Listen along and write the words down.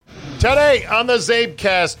Today on the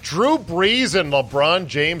Zabecast, Drew Brees and LeBron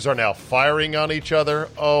James are now firing on each other.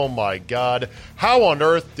 Oh my God. How on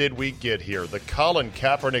earth did we get here? The Colin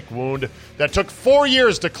Kaepernick wound that took 4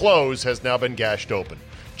 years to close has now been gashed open.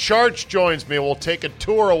 Charge joins me. We'll take a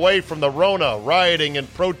tour away from the Rona, rioting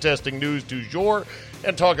and protesting news du jour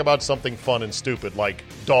and talk about something fun and stupid like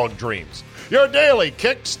dog dreams. Your daily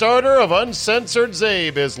Kickstarter of Uncensored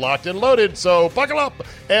Zabe is locked and loaded, so buckle up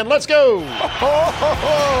and let's go! Here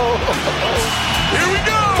we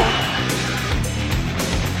go!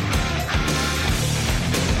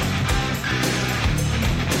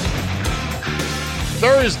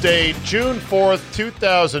 Thursday, June 4th,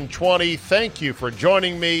 2020. Thank you for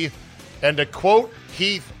joining me. And to quote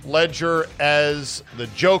Heath Ledger as the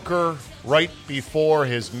Joker right before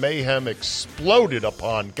his mayhem exploded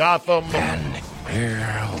upon Gotham. And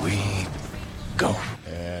here we go.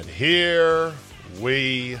 And here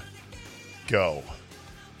we go.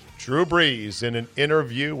 Drew Brees, in an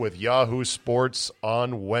interview with Yahoo Sports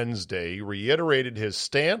on Wednesday, reiterated his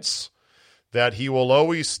stance that he will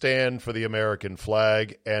always stand for the American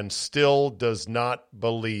flag and still does not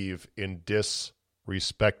believe in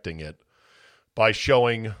disrespecting it by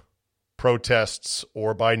showing protests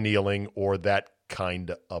or by kneeling or that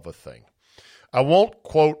kind of a thing. I won't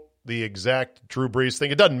quote the exact Drew Brees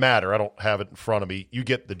thing. It doesn't matter. I don't have it in front of me. You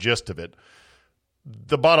get the gist of it.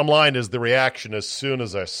 The bottom line is the reaction as soon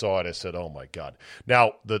as I saw it, I said, oh my God.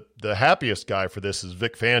 Now, the happiest guy for this is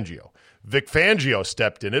Vic Fangio. Vic Fangio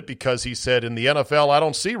stepped in it because he said, in the NFL, I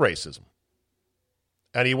don't see racism.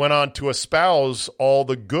 And he went on to espouse all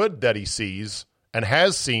the good that he sees and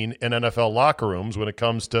has seen in NFL locker rooms when it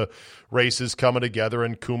comes to races coming together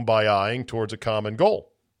and kumbayaing towards a common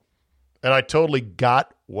goal. And I totally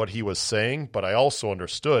got what he was saying, but I also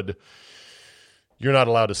understood you're not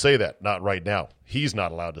allowed to say that. Not right now. He's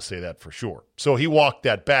not allowed to say that for sure. So he walked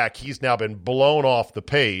that back. He's now been blown off the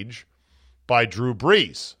page by Drew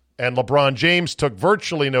Brees. And LeBron James took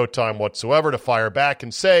virtually no time whatsoever to fire back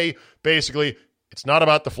and say, basically, it's not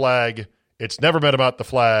about the flag. It's never been about the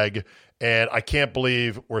flag. And I can't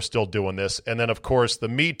believe we're still doing this. And then, of course, the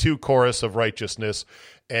Me Too chorus of righteousness.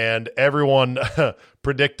 And everyone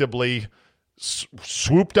predictably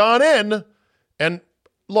swooped on in. And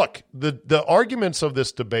look, the arguments of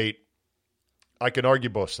this debate, I can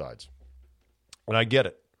argue both sides. And I get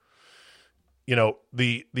it. You know,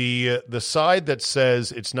 the side that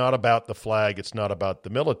says it's not about the flag, it's not about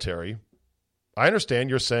the military, I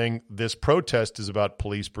understand you're saying this protest is about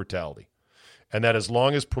police brutality. And that as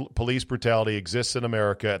long as police brutality exists in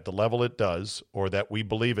America at the level it does, or that we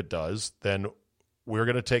believe it does, then we're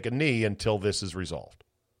going to take a knee until this is resolved.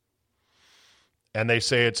 And they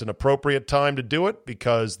say it's an appropriate time to do it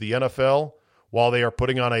because the NFL, while they are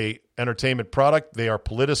putting on a entertainment product, they are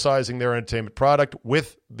politicizing their entertainment product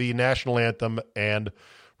with the national anthem and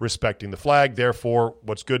respecting the flag. Therefore,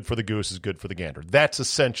 what's good for the goose is good for the gander. That's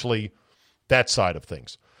essentially that side of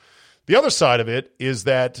things. The other side of it is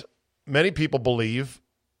that many people believe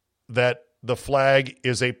that the flag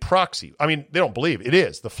is a proxy. I mean, they don't believe it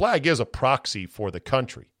is. The flag is a proxy for the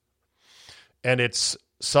country. And it's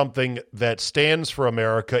something that stands for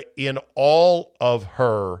America in all of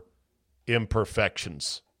her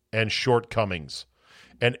imperfections and shortcomings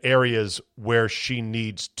and areas where she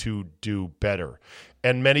needs to do better.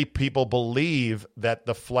 And many people believe that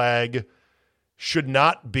the flag should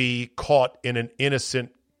not be caught in an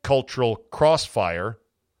innocent cultural crossfire,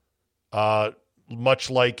 much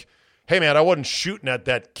like, hey, man, I wasn't shooting at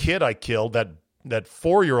that kid I killed, that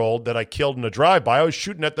 4-year-old that I killed in a drive-by. I was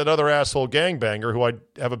shooting at that other asshole gangbanger who I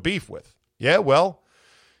have a beef with. Yeah, well,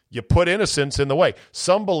 you put innocence in the way.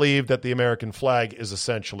 Some believe that the American flag is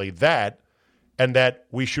essentially that, and that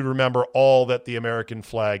we should remember all that the American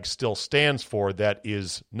flag still stands for that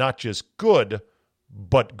is not just good,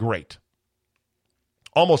 but great.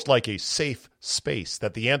 Almost like a safe space,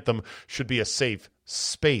 that the anthem should be a safe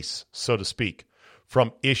space, so to speak,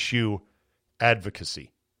 from issue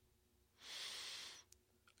advocacy.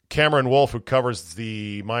 Cameron Wolfe, who covers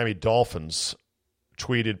the Miami Dolphins,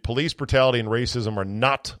 tweeted, police brutality and racism are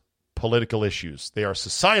not political issues. They are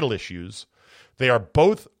societal issues. They are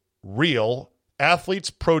both real. Athletes'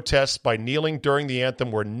 protests by kneeling during the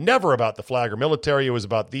anthem were never about the flag or military. It was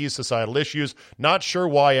about these societal issues. Not sure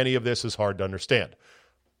why any of this is hard to understand.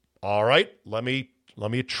 All right, let me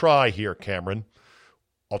try here, Cameron.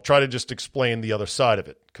 I'll try to just explain the other side of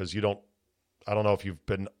it because I don't know if you've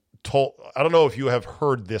been told, I don't know if you have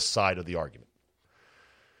heard this side of the argument.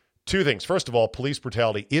 Two things. First of all, police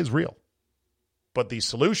brutality is real, but the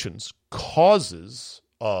solutions, causes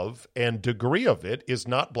of, and degree of it is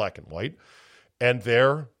not black and white. And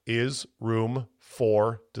there is room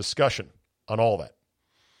for discussion on all that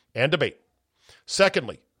and debate.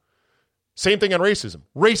 Secondly, same thing on racism.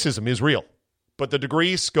 Racism is real, but the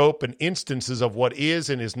degree, scope, and instances of what is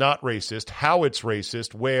and is not racist, how it's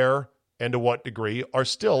racist, where, and to what degree are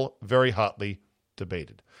still very hotly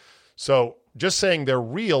debated. So just saying they're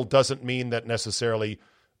real doesn't mean that necessarily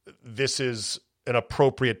this is an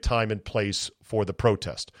appropriate time and place for the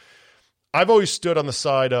protest. I've always stood on the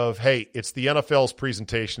side of, hey, it's the NFL's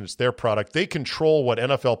presentation. It's their product. They control what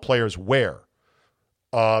NFL players wear.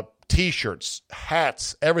 T-shirts,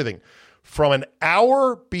 hats, everything. From an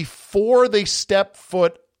hour before they step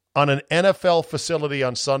foot on an NFL facility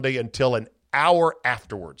on Sunday until an hour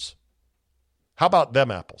afterwards. How about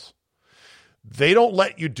them apples? They don't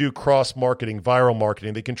let you do cross-marketing, viral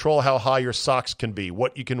marketing. They control how high your socks can be,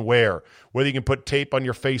 what you can wear, whether you can put tape on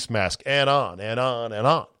your face mask, and on and on and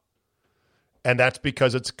on. And that's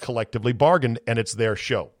because it's collectively bargained, and it's their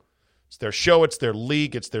show. It's their show, it's their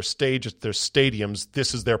league, it's their stage, it's their stadiums.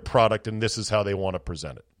 This is their product, and this is how they want to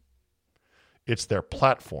present it. It's their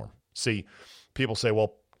platform. See, people say,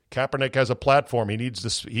 well, Kaepernick has a platform. He needs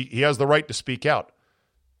to. He has the right to speak out.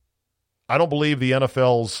 I don't believe the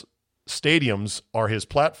NFL's stadiums are his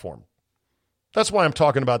platform. That's why I'm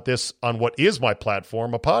talking about this on what is my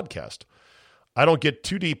platform, a podcast. I don't get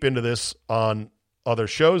too deep into this on other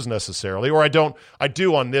shows necessarily, or I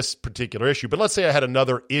do on this particular issue. But let's say I had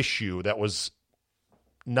another issue that was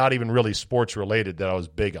not even really sports related that I was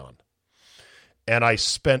big on. And I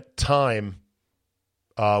spent time,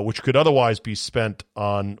 which could otherwise be spent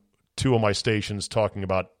on two of my stations talking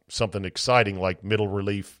about something exciting like middle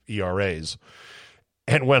relief ERAs,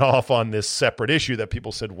 and went off on this separate issue that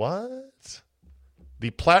people said, what? The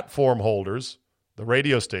platform holders, the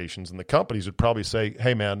radio stations, and the companies would probably say,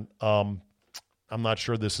 hey, man, I'm not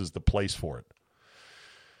sure this is the place for it.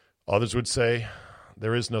 Others would say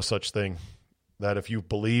there is no such thing, that if you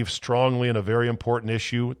believe strongly in a very important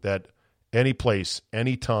issue, that any place,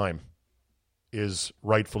 any time is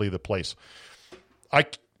rightfully the place.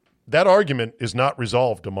 That argument is not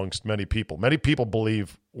resolved amongst many people. Many people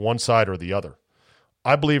believe one side or the other.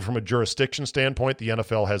 I believe from a jurisdiction standpoint, the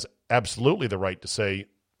NFL has absolutely the right to say,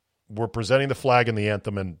 we're presenting the flag and the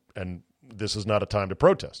anthem, and this is not a time to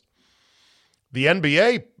protest. The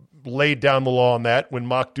NBA laid down the law on that when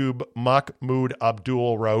Mahmoud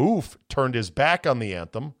Abdul-Rauf turned his back on the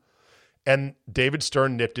anthem, and David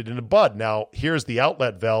Stern nipped it in the bud. Now, here's the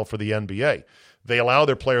outlet valve for the NBA. They allow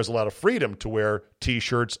their players a lot of freedom to wear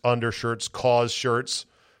T-shirts, undershirts, cause shirts,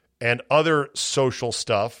 and other social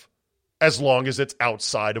stuff as long as it's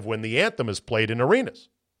outside of when the anthem is played in arenas.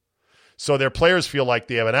 So their players feel like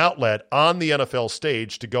they have an outlet on the NFL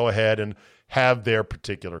stage to go ahead and have their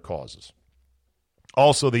particular causes.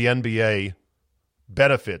 Also, the NBA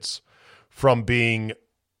benefits from being,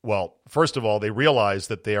 well, first of all, they realize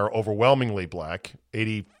that they are overwhelmingly black,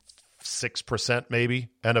 86% maybe.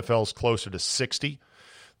 NFL's closer to 60%.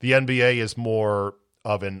 The NBA is more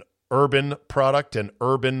of an urban product, and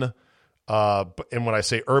urban, and when I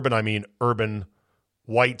say urban, I mean urban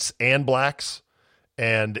whites and blacks,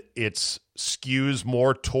 and it skews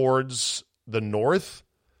more towards the north,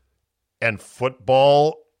 and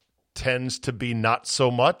football tends to be not so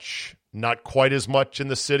much, not quite as much in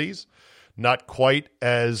the cities, not quite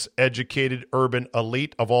as educated urban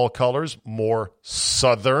elite of all colors, more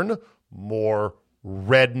southern, more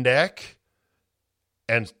redneck,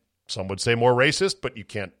 and some would say more racist, but you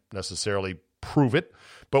can't necessarily prove it,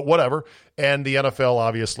 but whatever. And the NFL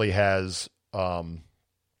obviously has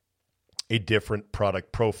a different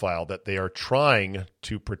product profile that they are trying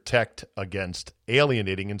to protect against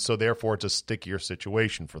alienating, and so therefore it's a stickier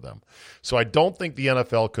situation for them. So I don't think the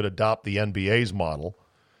NFL could adopt the NBA's model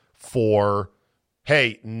for,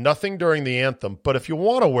 hey, nothing during the anthem, but if you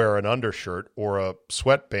want to wear an undershirt or a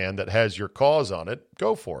sweatband that has your cause on it,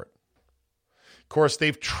 go for it. Of course,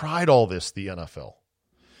 they've tried all this, the NFL.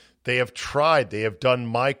 They have tried. They have done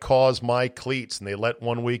my cause, my cleats, and they let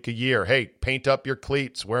 1 week a year. Hey, paint up your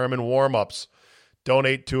cleats, wear them in warm-ups,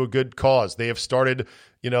 donate to a good cause. They have started,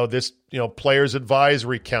 this, Players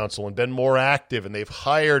Advisory Council and been more active, and they've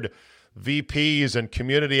hired VPs and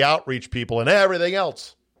community outreach people and everything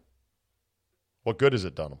else. What good has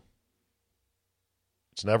it done them?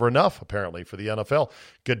 It's never enough, apparently, for the NFL.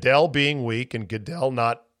 Goodell being weak and Goodell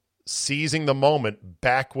not seizing the moment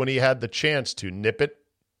back when he had the chance to nip it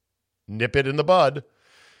in the bud,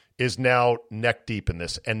 is now neck deep in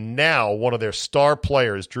this. And now one of their star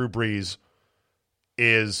players, Drew Brees,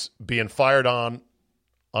 is being fired on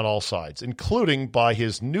all sides, including by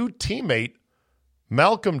his new teammate,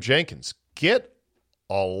 Malcolm Jenkins. Get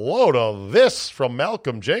a load of this from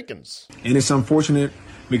Malcolm Jenkins. And it's unfortunate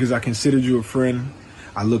because I considered you a friend.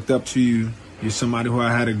 I looked up to you. You're somebody who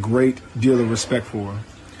I had a great deal of respect for.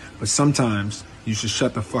 But sometimes you should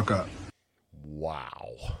shut the fuck up. Wow.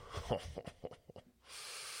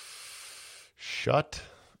 Shut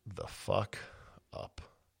the fuck up.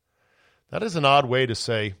 That is an odd way to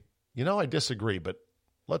say, I disagree, but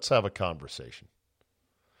let's have a conversation.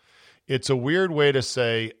 It's a weird way to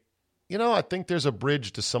say, I think there's a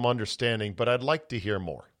bridge to some understanding, but I'd like to hear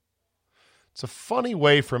more. It's a funny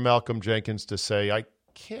way for Malcolm Jenkins to say, I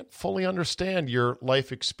can't fully understand your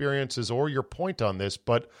life experiences or your point on this,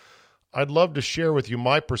 but I'd love to share with you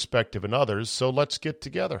my perspective and others, so let's get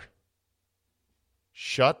together.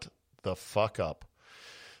 Shut the fuck up.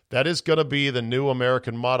 That is going to be the new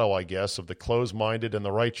American motto, I guess, of the closed-minded and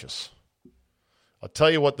the righteous. I'll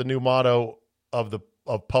tell you what the new motto of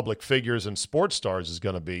public figures and sports stars is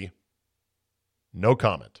going to be. No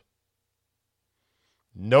comment.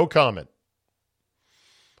 No comment.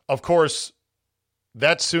 Of course,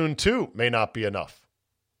 that soon, too, may not be enough.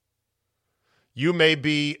 You may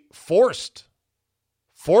be forced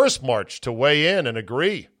march to weigh in and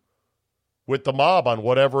agree with the mob on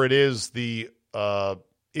whatever it is the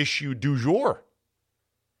issue du jour.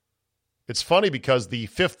 It's funny because the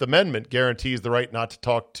Fifth Amendment guarantees the right not to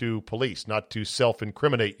talk to police, not to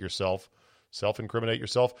self-incriminate yourself.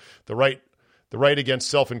 The right against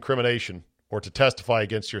self-incrimination, or to testify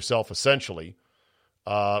against yourself, essentially,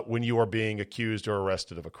 when you are being accused or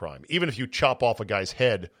arrested of a crime. Even if you chop off a guy's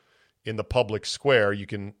head in the public square, you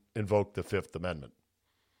can invoke the Fifth Amendment.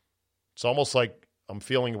 It's almost like I'm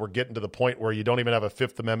feeling we're getting to the point where you don't even have a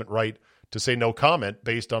Fifth Amendment right to say no comment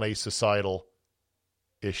based on a societal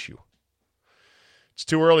issue. It's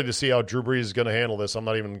too early to see how Drew Brees is going to handle this. I'm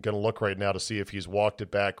not even going to look right now to see if he's walked it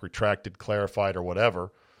back, retracted, clarified, or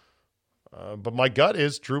whatever. But my gut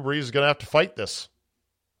is Drew Brees is going to have to fight this.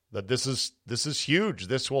 That this is huge.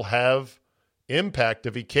 This will have impact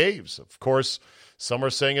if he caves. Of course, some are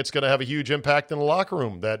saying it's going to have a huge impact in the locker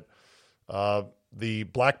room, that the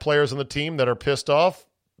black players on the team that are pissed off,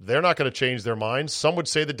 they're not going to change their minds. Some would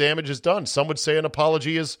say the damage is done. Some would say an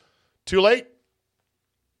apology is too late.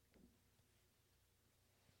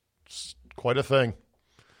 It's quite a thing.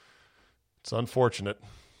 It's unfortunate.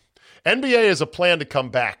 NBA has a plan to come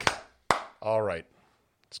back. All right.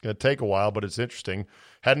 It's going to take a while, but it's interesting.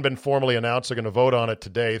 Hadn't been formally announced. They're going to vote on it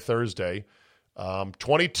today, Thursday.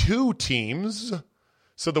 22 teams.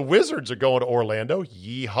 So the Wizards are going to Orlando.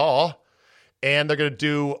 Yeehaw. And they're going to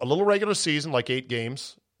do a little regular season, like 8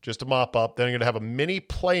 games, just to mop up. Then they're going to have a mini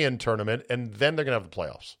play-in tournament, and then they're going to have the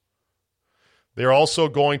playoffs. They're also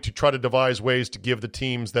going to try to devise ways to give the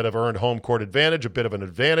teams that have earned home court advantage a bit of an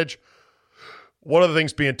advantage. One of the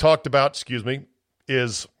things being talked about,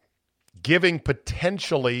 is giving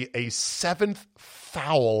potentially a 7th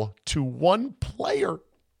foul to one player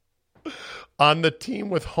on the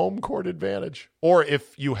team with home court advantage. Or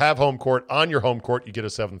if you have home court, on your home court, you get a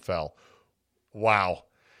 7th foul. Wow.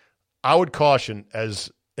 I would caution, as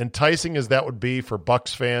enticing as that would be for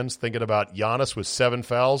Bucks fans thinking about Giannis with 7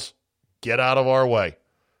 fouls, get out of our way.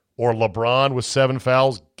 Or LeBron with 7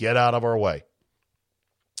 fouls, get out of our way.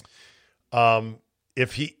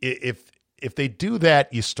 If they do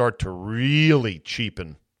that, you start to really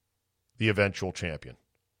cheapen the eventual champion.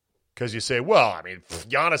 Because you say, well, I mean,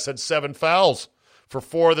 Giannis had 7 fouls for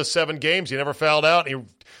 4 of the 7 games. He never fouled out, and he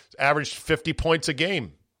averaged 50 points a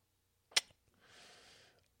game.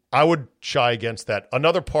 I would shy against that.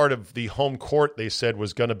 Another part of the home court, they said,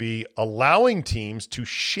 was going to be allowing teams to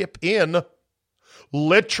ship in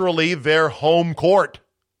literally their home court,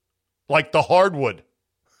 like the hardwood.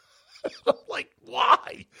 Like,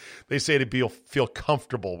 why? They say to feel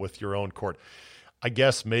comfortable with your own court. I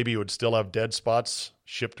guess maybe you would still have dead spots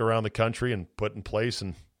shipped around the country and put in place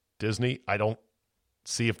in Disney. I don't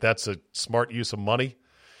see if that's a smart use of money.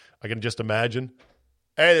 I can just imagine.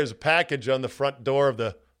 Hey, there's a package on the front door of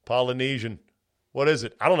the Polynesian. What is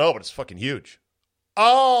it? I don't know, but it's fucking huge.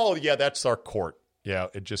 Oh, yeah, that's our court. Yeah,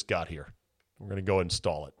 it just got here. We're going to go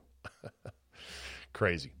install it.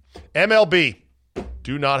 Crazy. MLB,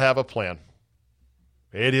 do not have a plan.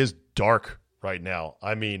 It is dark right now.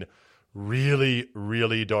 I mean, really,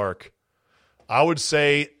 really dark. I would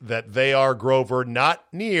say that they are, Grover, not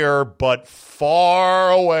near, but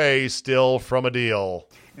far away still from a deal.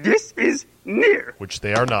 This is near. Which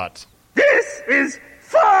they are not. This is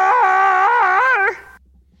far.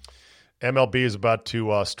 MLB is about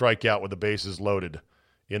to strike out with the bases loaded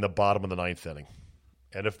in the bottom of the 9th inning.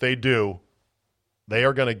 And if they do, they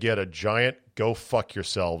are going to get a giant go fuck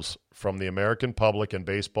yourselves from the American public and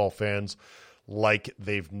baseball fans like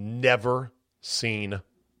they've never seen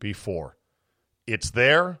before. It's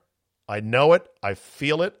there. I know it. I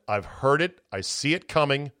feel it. I've heard it. I see it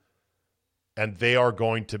coming. And they are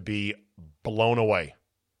going to be blown away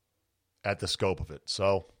at the scope of it.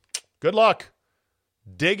 So good luck.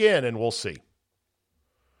 Dig in and we'll see.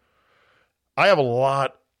 I have a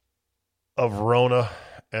lot of Rona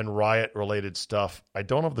and riot-related stuff. I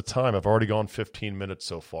don't have the time. I've already gone 15 minutes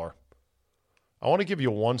so far. I want to give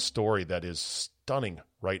you one story that is stunning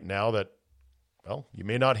right now that, well, you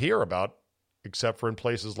may not hear about except for in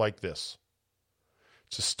places like this.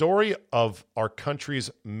 It's a story of our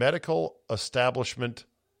country's medical establishment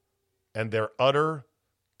and their utter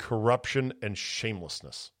corruption and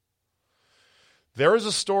shamelessness. There is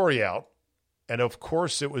a story out, and of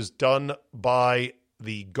course it was done by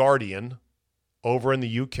The Guardian over in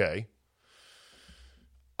the UK.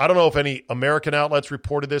 I don't know if any American outlets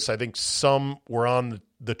reported this. I think some were on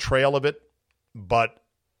the trail of it, but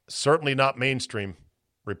certainly not mainstream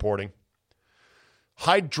reporting.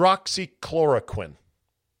 Hydroxychloroquine,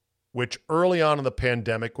 which early on in the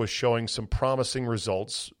pandemic was showing some promising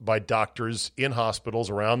results by doctors in hospitals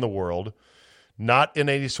around the world, not in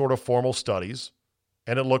any sort of formal studies,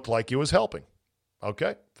 and it looked like it was helping.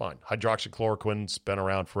 Okay, fine. Hydroxychloroquine's been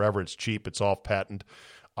around forever. It's cheap. It's off patent.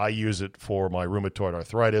 I use it for my rheumatoid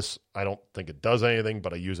arthritis. I don't think it does anything,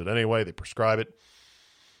 but I use it anyway. They prescribe it.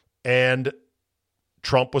 And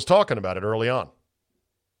Trump was talking about it early on.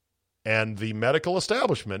 And the medical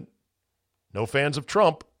establishment, no fans of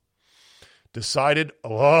Trump, decided,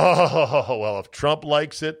 oh, well, if Trump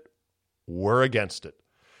likes it, we're against it.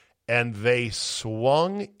 And they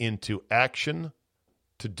swung into action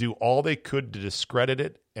to do all they could to discredit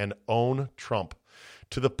it and own Trump,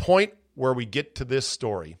 to the point where we get to this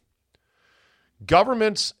story.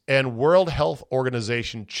 Governments and World Health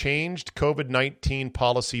Organization changed COVID-19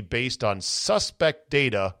 policy based on suspect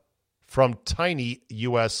data from tiny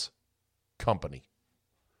U.S. company.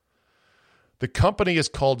 The company is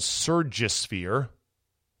called Surgisphere,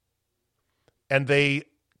 and they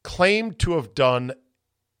claim to have done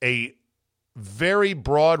a very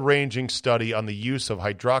broad-ranging study on the use of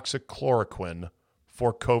hydroxychloroquine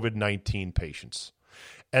for COVID-19 patients.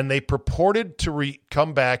 And they purported to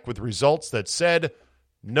come back with results that said,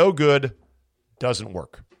 no good, doesn't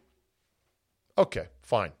work. Okay,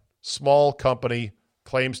 fine. Small company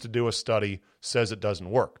claims to do a study, says it doesn't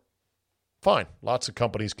work. Fine, lots of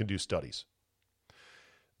companies can do studies.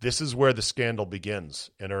 This is where the scandal begins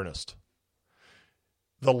in earnest.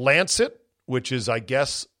 The Lancet, which is, I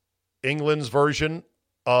guess, England's version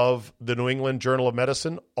of the New England Journal of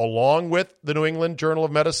Medicine, along with the New England Journal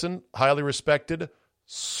of Medicine, highly respected,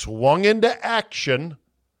 swung into action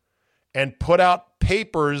and put out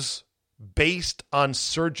papers based on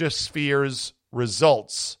Surgisphere's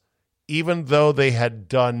results, even though they had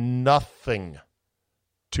done nothing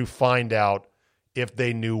to find out if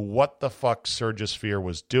they knew what the fuck Surgisphere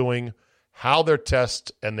was doing, how their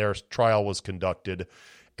test and their trial was conducted,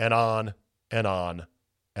 and on and on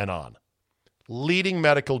and on. Leading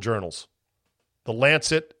medical journals, the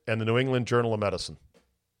Lancet and the New England Journal of Medicine,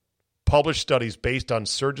 published studies based on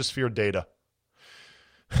Surgisphere data.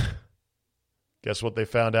 Guess what they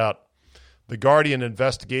found out? The Guardian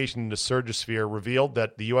investigation into Surgisphere revealed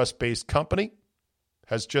that the U.S.-based company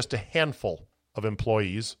has just a handful of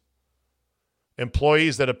employees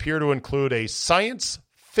that appear to include a science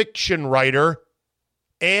fiction writer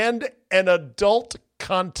and an adult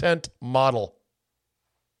content model.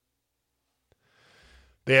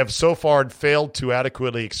 They have so far failed to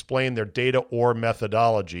adequately explain their data or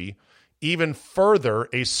methodology. Even further,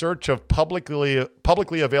 a search of publicly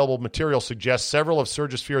available material suggests several of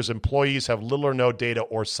Surgisphere's employees have little or no data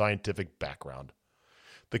or scientific background.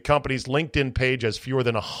 The company's LinkedIn page has fewer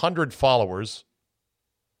than 100 followers,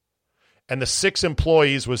 and the 6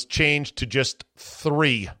 employees was changed to just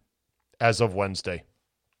 3 as of Wednesday.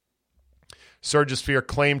 Surgisphere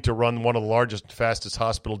claimed to run one of the largest and fastest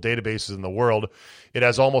hospital databases in the world. It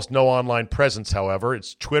has almost no online presence, however.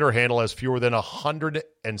 Its Twitter handle has fewer than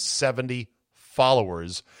 170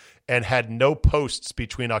 followers and had no posts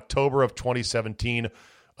between October of 2017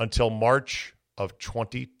 until March of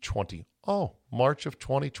 2020. Oh, March of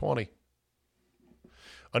 2020.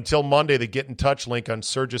 Until Monday, the Get in Touch link on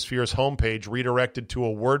Surgisphere's homepage redirected to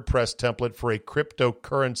a WordPress template for a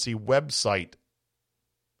cryptocurrency website.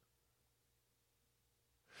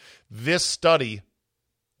 This study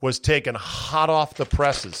was taken hot off the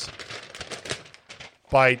presses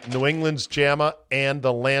by New England's JAMA and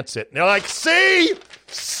the Lancet. And they're like, see,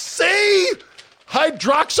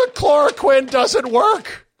 hydroxychloroquine doesn't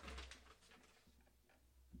work.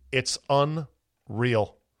 It's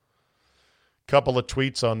unreal. Couple of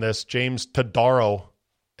tweets on this. James Todaro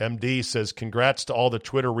MD says, congrats to all the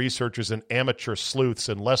Twitter researchers and amateur sleuths.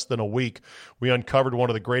 In less than a week, we uncovered one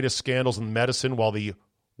of the greatest scandals in medicine while the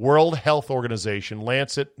World Health Organization,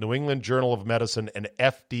 Lancet, New England Journal of Medicine, and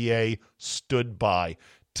FDA stood by.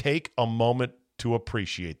 Take a moment to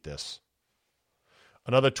appreciate this.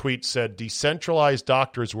 Another tweet said, decentralized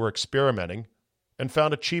doctors were experimenting and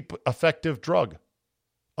found a cheap, effective drug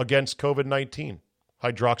against COVID-19,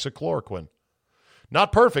 hydroxychloroquine.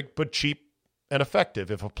 Not perfect, but cheap and effective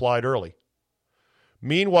if applied early.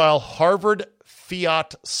 Meanwhile, Harvard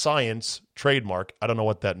Fiat Science trademark, I don't know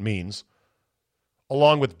what that means,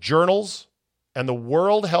 along with journals and the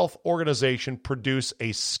World Health Organization produce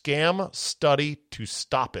a scam study to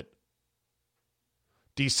stop it.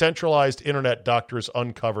 Decentralized internet doctors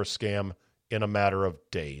uncover scam in a matter of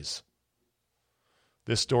days.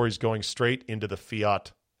 This story's going straight into the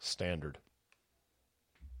Fiat Standard.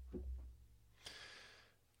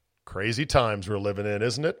 Crazy times we're living in,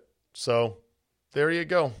 isn't it? So there you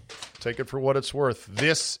go. Take it for what it's worth.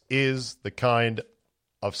 This is the kind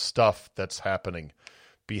of stuff that's happening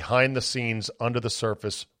behind the scenes, under the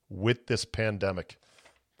surface with this pandemic.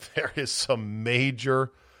 There is some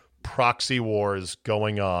major proxy wars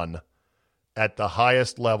going on at the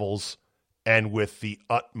highest levels and with the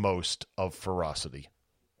utmost of ferocity.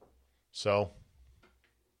 So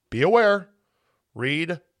be aware,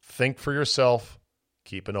 read, think for yourself,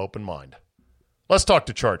 keep an open mind. Let's talk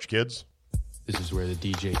to Charge, kids. This is where the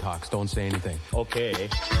DJ talks. Don't say anything. Okay.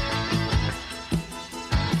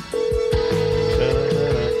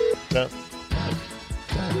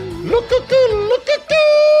 Look at you, look at you.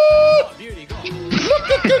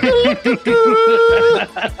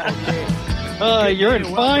 You're in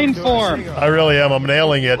fine form. I really am. I'm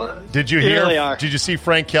nailing it. Did you hear? Really are. Did you see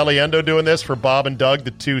Frank Caliendo doing this for Bob and Doug,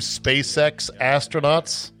 the two SpaceX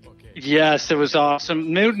astronauts? Yes, it was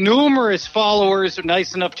awesome. Numerous followers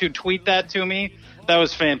nice enough to tweet that to me. That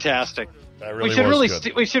was fantastic. That really was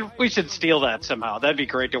good. We should steal that somehow. That'd be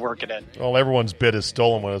great to work it in. Well, everyone's bit is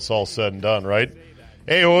stolen when it's all said and done, right?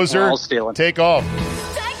 Hey, Ozer, I'll steal it. take off.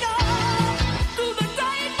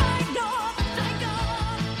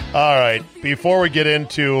 All right, before we get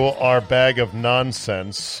into our bag of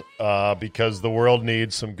nonsense, because the world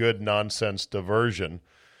needs some good nonsense diversion,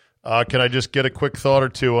 can I just get a quick thought or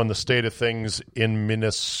two on the state of things in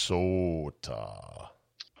Minnesota?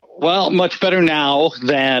 Well, much better now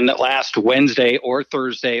than last Wednesday or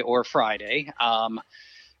Thursday or Friday.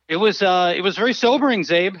 It was very sobering,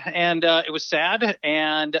 Zabe, and it was sad.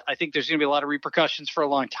 And I think there's going to be a lot of repercussions for a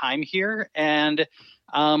long time here. And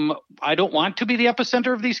I don't want to be the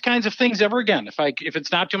epicenter of these kinds of things ever again. If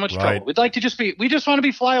it's not too much trouble, we just want to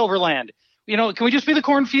be flyover land. You know, can we just be the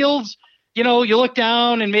cornfields? You know, you look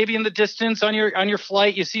down and maybe in the distance on your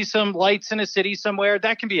flight, you see some lights in a city somewhere.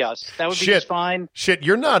 That can be us. That would be just fine. Shit,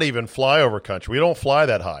 you're not even flyover country. We don't fly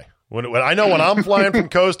that high. When I'm flying from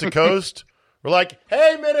coast to coast, we're like,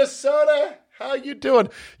 hey, Minnesota, how you doing?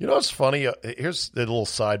 You know what's funny? Here's the little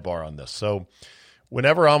sidebar on this. So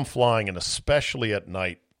whenever I'm flying, and especially at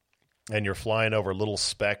night, and you're flying over little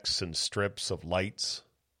specks and strips of lights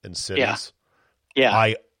in cities,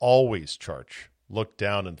 I always, look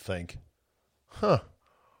down and think,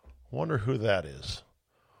 wonder who that is.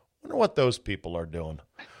 Wonder what those people are doing.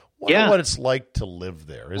 Wonder what it's like to live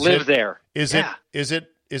there. Is it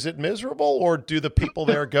miserable, or do the people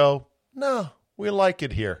there go, no, we like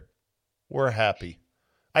it here. We're happy.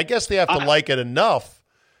 I guess they have to like it enough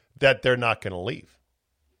that they're not going to leave.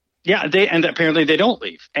 Yeah, and apparently they don't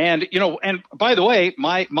leave. And and by the way,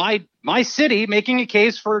 my city making a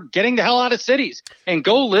case for getting the hell out of cities and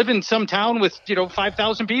go live in some town with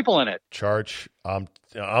 5,000 people in it. Charge, I'm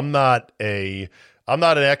not an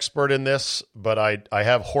expert in this, but I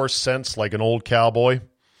have horse sense like an old cowboy.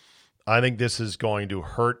 I think this is going to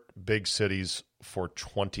hurt big cities for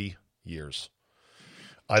 20 years.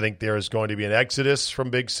 I think there is going to be an exodus from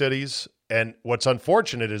big cities. And what's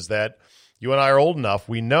unfortunate is that you and I are old enough,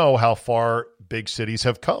 we know how far big cities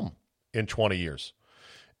have come in 20 years.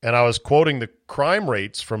 And I was quoting the crime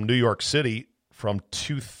rates from New York City from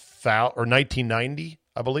 1990,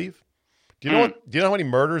 I believe. Do you know how many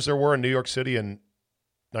murders there were in New York City in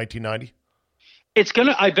 1990?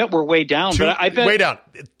 I bet we're way down, but I bet. Way down.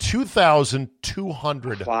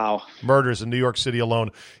 2,200 murders in New York City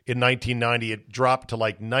alone in 1990. It dropped to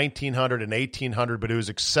like 1,900 and 1,800, but it was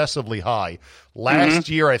excessively high. Last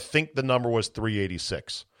year, I think the number was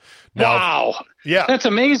 386. Now, wow. Yeah. That's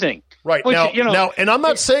amazing. Right. Now, and I'm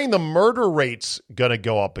not saying the murder rate's going to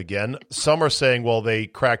go up again. Some are saying, well, they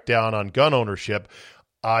cracked down on gun ownership.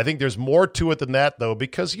 I think there's more to it than that, though,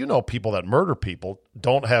 because people that murder people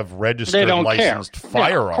don't have registered licensed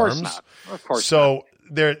firearms. Yeah, of course not. So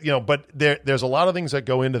there's a lot of things that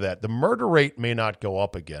go into that. The murder rate may not go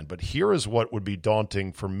up again, but here is what would be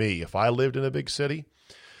daunting for me if I lived in a big city.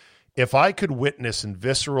 If I could witness in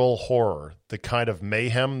visceral horror the kind of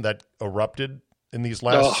mayhem that erupted in these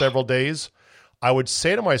last several days, I would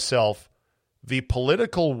say to myself, the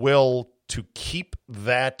political will to keep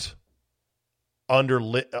that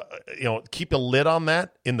keep a lid on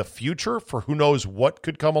that in the future for who knows what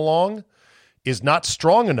could come along is not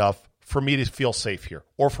strong enough for me to feel safe here,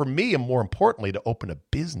 or for me, and more importantly, to open a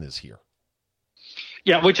business here.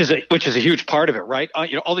 Yeah, which is a huge part of it, right?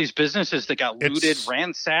 All these businesses that got looted,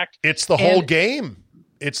 ransacked. It's the whole game.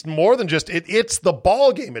 It's more than just it. It's the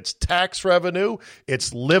ball game. It's tax revenue. It's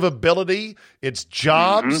livability. It's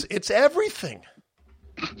jobs. It's everything.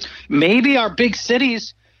 Maybe our big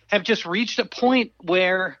cities have just reached a point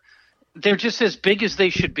where they're just as big as they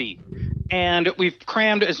should be, and we've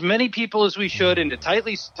crammed as many people as we should into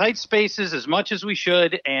tight spaces as much as we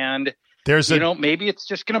should, and. Maybe it's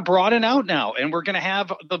just going to broaden out now, and we're going to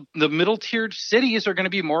have the middle tiered cities are going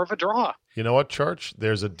to be more of a draw. You know what, Church?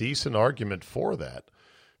 There's a decent argument for that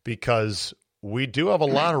because we do have a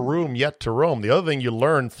lot of room yet to roam. The other thing you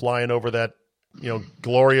learn flying over that,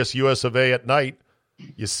 glorious US of A at night,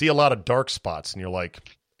 you see a lot of dark spots, and you're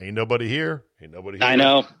like, ain't nobody here. Ain't nobody here. I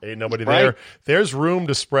know. Ain't nobody there. There's room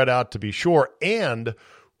to spread out to be sure. And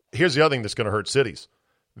here's the other thing that's going to hurt cities.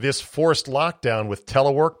 This forced lockdown with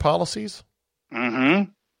telework policies. I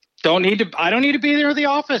don't need to be there at the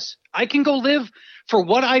office. I can go live for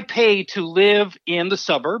what I pay to live in the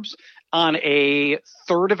suburbs on a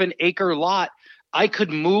third of an acre lot. I could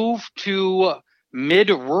move to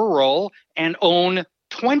mid-rural and own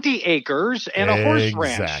 20 acres and a horse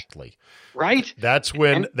ranch. Exactly. Right? That's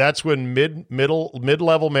when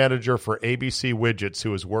mid-level manager for ABC Widgets,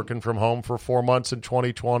 who was working from home for 4 months in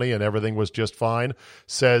 2020 and everything was just fine,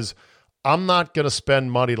 says, I'm not going to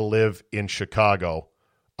spend money to live in Chicago.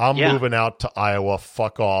 I'm moving out to Iowa.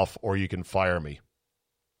 Fuck off, or you can fire me.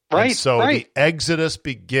 Right. And so the exodus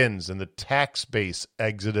begins, and the tax base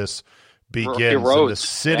exodus begins. Erodes. And the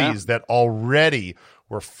cities that already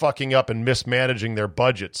were fucking up and mismanaging their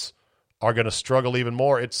budgets are going to struggle even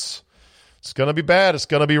more. It's going to be bad. It's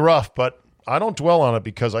going to be rough, but I don't dwell on it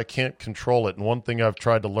because I can't control it. And one thing I've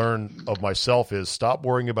tried to learn of myself is stop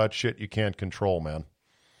worrying about shit you can't control, man.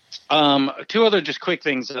 Two other just quick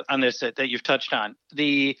things on this that you've touched on.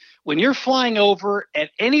 When you're flying over at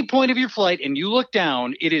any point of your flight and you look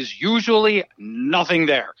down, it is usually nothing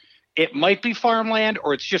there. It might be farmland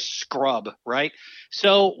or it's just scrub, right?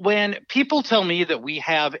 So when people tell me that we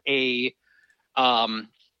have a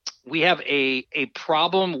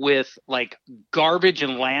problem with like garbage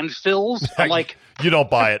and landfills, I'm like, you don't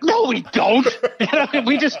buy it. No, we don't.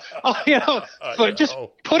 We just, but just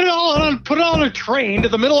put it all on a train to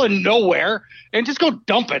the middle of nowhere and just go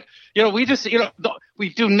dump it. We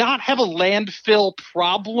do not have a landfill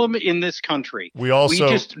problem in this country. We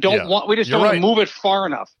just don't want to move it far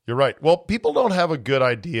enough. You're right. Well, people don't have a good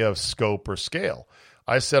idea of scope or scale.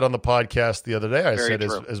 I said on the podcast the other day,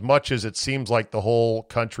 as much as it seems like the whole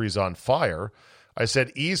country's on fire, I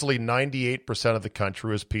said easily 98% of the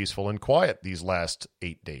country was peaceful and quiet these last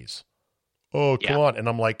 8 days. Oh, come on. And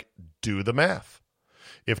I'm like, do the math.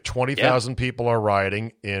 If 20,000 people are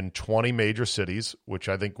rioting in 20 major cities, which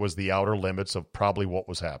I think was the outer limits of probably what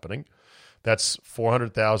was happening, that's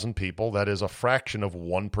 400,000 people. That is a fraction of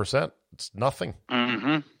 1%. It's nothing.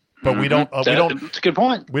 Mm-hmm. But we don't. That's a good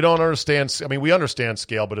point. We don't understand. I mean, we understand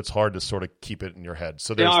scale, but it's hard to sort of keep it in your head.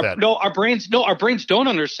 So there's that. Our brains don't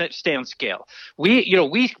understand scale.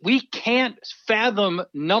 We can't fathom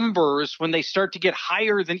numbers when they start to get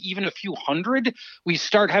higher than even a few hundred. We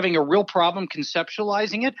start having a real problem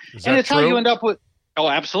conceptualizing it, and it's true? how you end up with. Oh,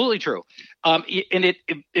 absolutely true. And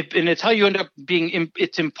it's how you end up being.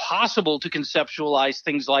 It's impossible to conceptualize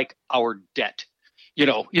things like our debt. You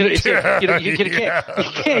can't.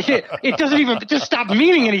 It doesn't even just stop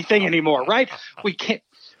meaning anything anymore, right? We can't.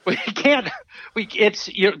 It's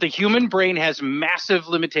the human brain has massive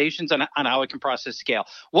limitations on how it can process scale.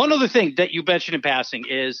 One other thing that you mentioned in passing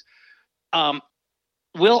is,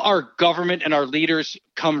 will our government and our leaders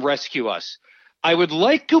come rescue us? I would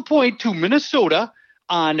like to point to Minnesota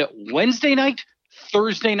on Wednesday night,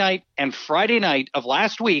 Thursday night, and Friday night of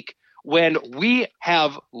last week, when we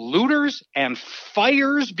have looters and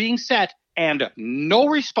fires being set and no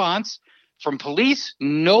response from police,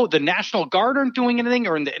 the National Guard aren't doing anything,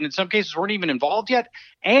 or in some cases weren't even involved yet,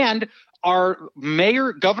 and our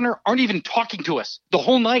mayor, governor aren't even talking to us the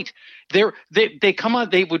whole night. They come on,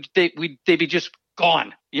 they'd be just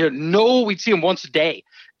gone. We'd see them once a day,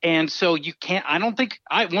 and so you can't. I don't think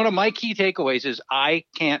one of my key takeaways is I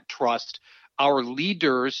can't trust our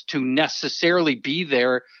leaders to necessarily be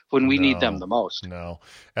there when we need them the most. No.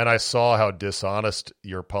 And I saw how dishonest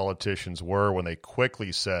your politicians were when they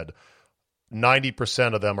quickly said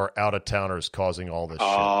 90% of them are out-of-towners causing all this shit.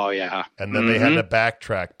 Oh, yeah. And then they had to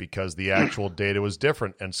backtrack because the actual data was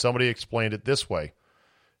different. And somebody explained it this way.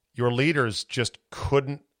 Your leaders just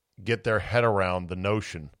couldn't get their head around the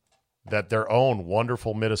notion that their own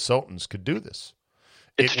wonderful Minnesotans could do this.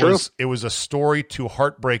 It's true. It was a story too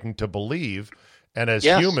heartbreaking to believe. And as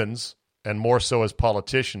humans, and more so as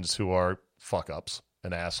politicians who are fuck-ups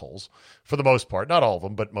and assholes, for the most part, not all of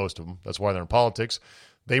them, but most of them, that's why they're in politics,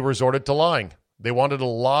 they resorted to lying. They wanted to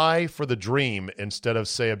lie for the dream instead of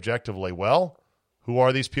say objectively, well, who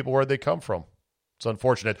are these people? Where'd they come from? It's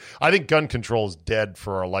unfortunate. I think gun control is dead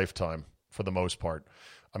for our lifetime for the most part.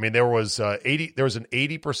 I mean, there was an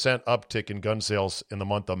 80% uptick in gun sales in the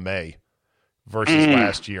month of May versus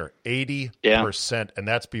last year. 80%. And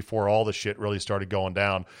that's before all the shit really started going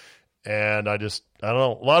down. And I don't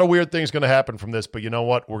know. A lot of weird things going to happen from this, but you know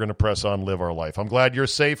what? We're going to press on, live our life. I'm glad you're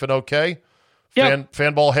safe and okay.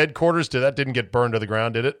 Fanball headquarters, that didn't get burned to the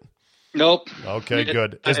ground, did it? Nope. Okay,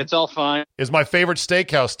 good. It's all fine. Is my favorite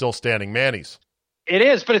steakhouse still standing, Manny's? It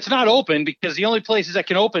is, but it's not open because the only places that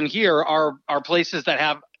can open here are places that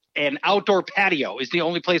have an outdoor patio. Is the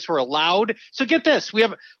only place we're allowed. So get this: we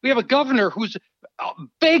have a governor who's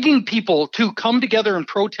begging people to come together and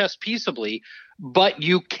protest peaceably, but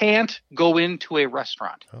you can't go into a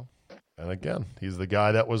restaurant. Oh. And again, he's the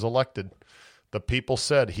guy that was elected. The people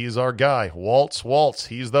said he's our guy. Waltz.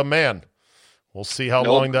 He's the man. We'll see how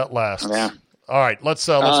long that lasts. Yeah. All right, let's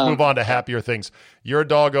move on to happier things. You're a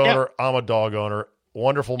dog owner. I'm a dog owner.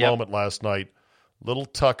 Wonderful moment last night. Little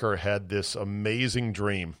Tucker had this amazing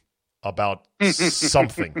dream about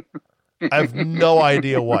something. I have no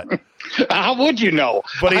idea what. How would you know?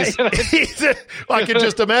 But I can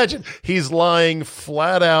just imagine. He's lying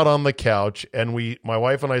flat out on the couch, and my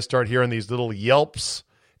wife and I start hearing these little yelps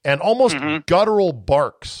and almost guttural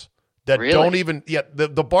barks that don't even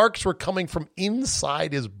the barks were coming from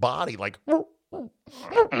inside his body, like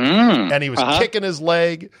and he was kicking his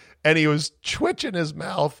leg and he was twitching his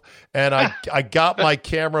mouth, and I got my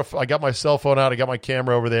camera, I got my cell phone out, I got my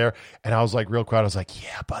camera over there, and I was like real quiet. I was like,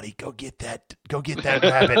 yeah, buddy, go get that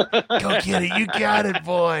rabbit. Go get it. You got it,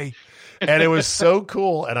 boy. And it was so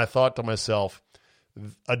cool. And I thought to myself,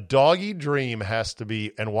 a doggy dream has to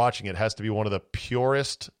be, and watching it has to be one of the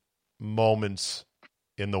purest moments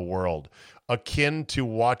in the world, akin to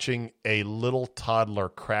watching a little toddler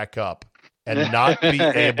crack up and not be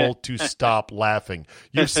able to stop laughing.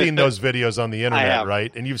 You've seen those videos on the internet,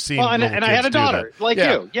 right? And you've seen and I had a daughter like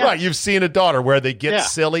you. Yeah. Right, you've seen a daughter where they get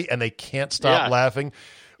silly and they can't stop laughing.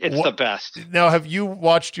 It's the best. Now, have you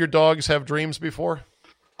watched your dogs have dreams before?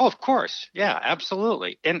 Oh, of course. Yeah,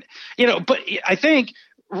 absolutely. And, but I think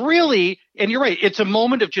really, and you're right, it's a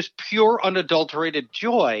moment of just pure unadulterated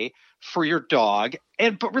joy for your dog.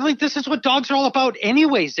 But really, this is what dogs are all about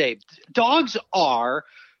anyways, Abe. Dogs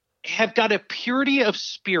have got a purity of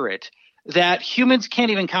spirit that humans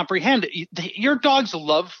can't even comprehend. Your dog's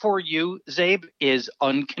love for you, Zabe, is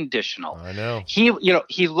unconditional. I know.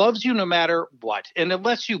 He loves you no matter what. And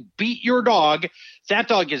unless you beat your dog, that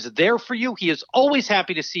dog is there for you. He is always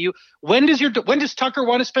happy to see you. When does Tucker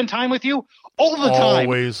want to spend time with you? All the time.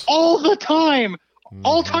 Always. All the time.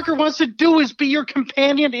 All Tucker wants to do is be your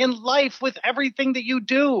companion in life with everything that you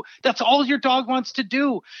do. That's all your dog wants to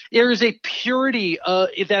do. There is a purity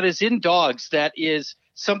that is in dogs that is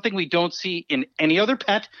something we don't see in any other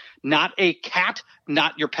pet, not a cat,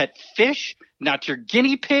 not your pet fish, not your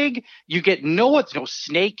guinea pig. You get no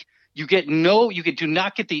snake. You do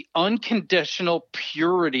not get the unconditional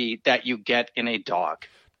purity that you get in a dog.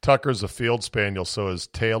 Tucker's a field spaniel, so his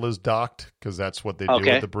tail is docked because that's what they do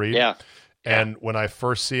with the breed. Yeah. And when I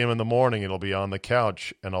first see him in the morning, it'll be on the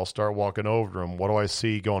couch, and I'll start walking over to him. What do I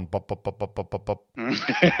see going, bup, bup, bup, bup, bup, bup, bup?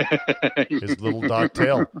 His little dock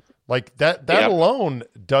tail. Like that alone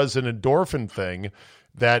does an endorphin thing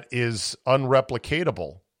that is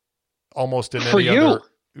unreplicatable almost in any other.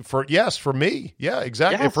 For me. Yeah,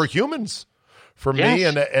 exactly. Yes. For humans. For me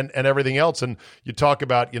and everything else. And you talk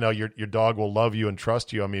about, your dog will love you and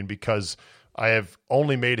trust you. I mean, because I have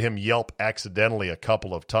only made him yelp accidentally a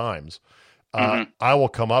couple of times. I will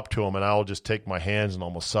come up to him and I'll just take my hands and I'll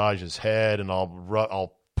massage his head and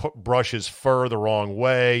I'll brush his fur the wrong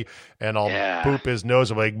way and I'll boop his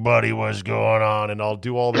nose. I'm like, buddy, what's going on? And I'll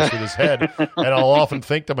do all this with his head. And I'll often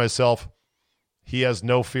think to myself, he has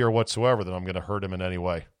no fear whatsoever that I'm going to hurt him in any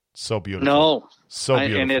way. So beautiful. No. So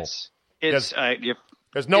beautiful. And it's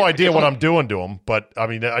There's no idea what I'm doing to him, but I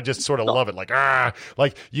mean, I just sort of love it. Like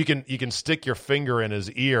you can stick your finger in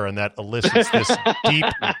his ear, and that elicits this deep.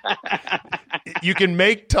 You can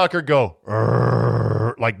make Tucker go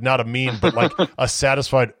like not a mean, but like a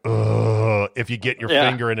satisfied if you get your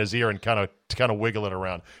finger in his ear and kind of wiggle it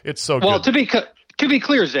around. It's so good. Well, to be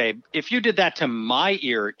clear, Zabe, if you did that to my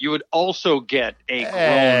ear, you would also get a groan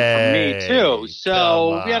from me too.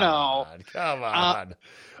 So come on.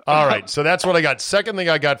 All right, so that's what I got. Second thing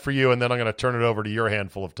I got for you, and then I'm going to turn it over to your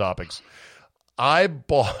handful of topics. I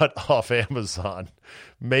bought off Amazon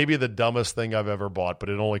maybe the dumbest thing I've ever bought, but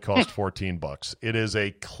it only cost $14. It is a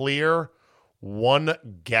clear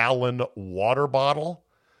 1-gallon water bottle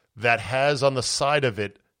that has on the side of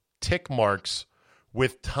it tick marks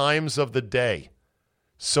with times of the day.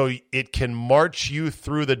 So it can march you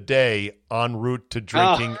through the day en route to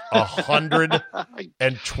drinking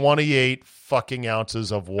 128 fucking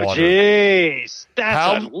ounces of water. Jeez,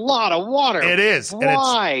 that's a lot of water. It is.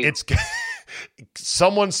 Why? And it's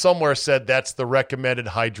someone somewhere said that's the recommended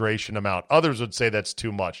hydration amount. Others would say that's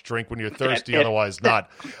too much. Drink when you're thirsty, otherwise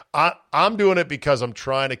not. I'm doing it because I'm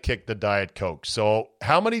trying to kick the Diet Coke. So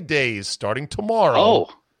how many days starting tomorrow?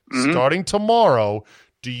 Starting tomorrow,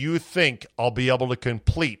 do you think I'll be able to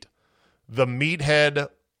complete the Meathead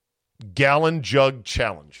gallon jug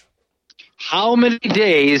challenge? How many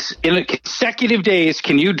days in consecutive days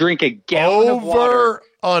can you drink a gallon of water? Over,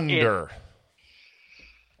 under.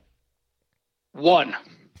 1.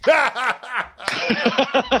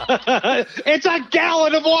 It's a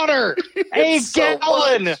gallon of water. A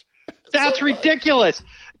gallon. So that's ridiculous.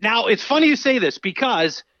 Now, it's funny you say this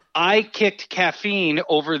because I kicked caffeine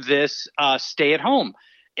over this stay at home.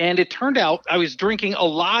 And it turned out I was drinking a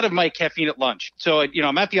lot of my caffeine at lunch. So,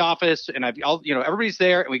 I'm at the office and everybody's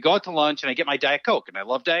there and we go out to lunch and I get my Diet Coke and I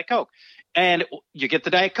love Diet Coke. And you get the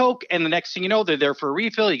Diet Coke and the next thing you know, they're there for a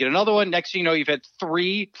refill. You get another one. Next thing you know, you've had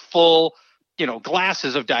 3 full,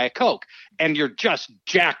 glasses of Diet Coke and you're just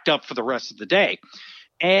jacked up for the rest of the day.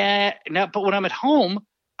 But when I'm at home,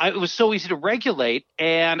 it was so easy to regulate,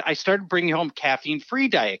 and I started bringing home caffeine-free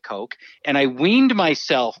Diet Coke, and I weaned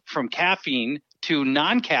myself from caffeine to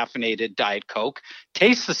non-caffeinated Diet Coke.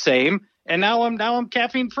 Tastes the same, and now I'm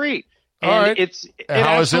caffeine-free. And all right.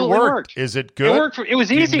 How has it worked? Is it good? It worked. It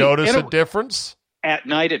was easy. You notice a difference? At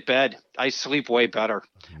night at bed, I sleep way better.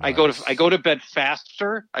 Nice. I go to bed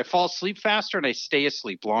faster. I fall asleep faster, and I stay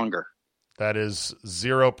asleep longer. That is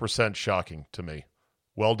 0% shocking to me.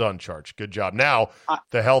 Well done, Charge. Good job. Now,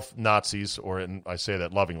 the health Nazis, and I say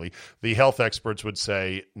that lovingly, the health experts would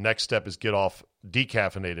say next step is get off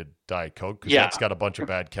decaffeinated Diet Coke because that's got a bunch of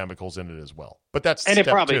bad chemicals in it as well. But that's step 2.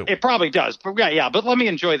 It probably does. But but let me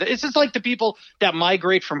enjoy that. It's just like the people that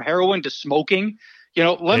migrate from heroin to smoking.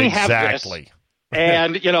 Let me have this.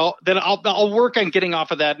 And then I'll work on getting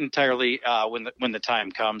off of that entirely when the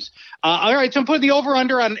time comes. All right, so I'm putting the over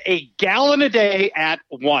under on a gallon a day at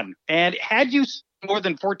 1. And had you more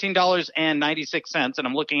than $14.96, and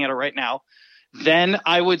I'm looking at it right now, then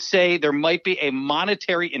I would say there might be a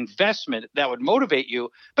monetary investment that would motivate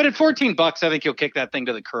you. But at $14, I think you'll kick that thing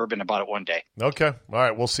to the curb in about 1 day. Okay. All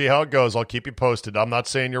right. We'll see how it goes. I'll keep you posted. I'm not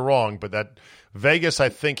saying you're wrong, but that Vegas, I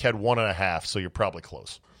think, had 1.5, so you're probably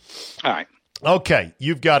close. All right. Okay.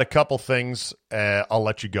 You've got a couple things. I'll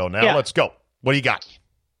let you go now. Yeah. Let's go. What do you got?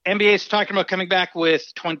 NBA is talking about coming back with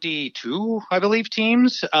 22, I believe,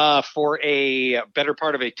 teams for a better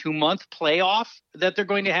part of a 2-month playoff that they're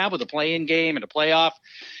going to have with a play-in game and a playoff.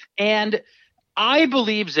 And I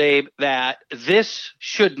believe, Zabe, that this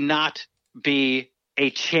should not be a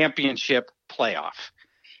championship playoff.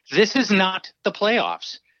 This is not the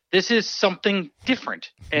playoffs. This is something different,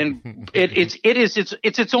 and it's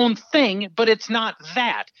its own thing, but it's not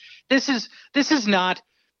that. This is not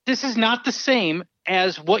the same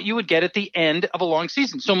as what you would get at the end of a long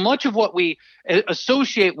season. So much of what we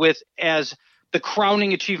associate with as the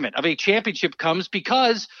crowning achievement of a championship comes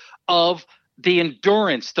because of the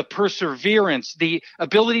endurance, the perseverance, the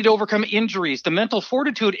ability to overcome injuries, the mental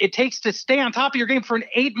fortitude it takes to stay on top of your game for an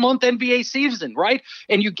 8-month NBA season, right?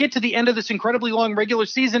 And you get to the end of this incredibly long regular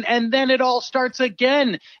season, and then it all starts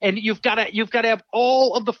again. And you've got to have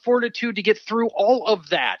all of the fortitude to get through all of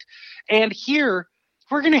that. And here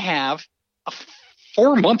we're going to have a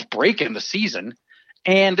 4-month break in the season,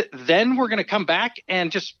 and then we're going to come back and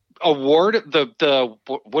just award what's the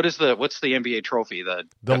NBA trophy?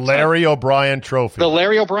 The Larry O'Brien Trophy. The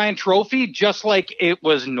Larry O'Brien Trophy, just like it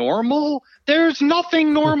was normal. There's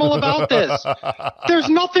nothing normal about this. There's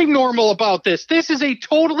nothing normal about this. This is a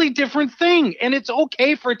totally different thing, and it's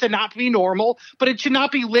okay for it to not be normal, but it should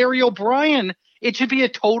not be Larry O'Brien. It should be a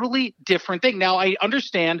totally different thing. Now, I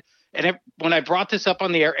understand And when I brought this up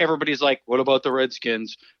on the air, everybody's like, "What about the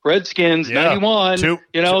Redskins? Redskins, 91."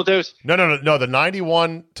 There's no. The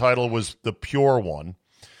 91 title was the pure one.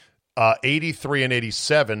 83 and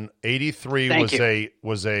 87. 83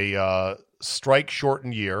 was a strike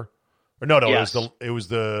shortened year. Or no, yes. it was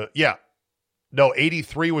the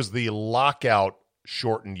 83 was the lockout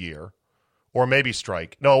shortened year, or maybe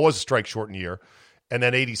strike. No, it was a strike shortened year, and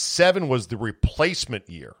then 87 was the replacement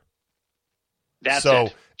year. That's so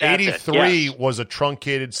it. That's 83 it. Yes. was a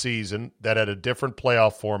truncated season that had a different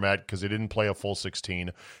playoff format because they didn't play a full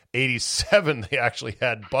 16. 87, they actually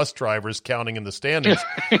had bus drivers counting in the standings.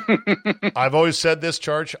 I've always said this,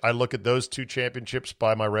 Charge. I look at those two championships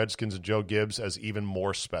by my Redskins and Joe Gibbs as even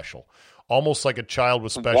more special. Almost like a child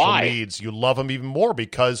with special needs. You love him even more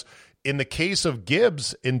because in the case of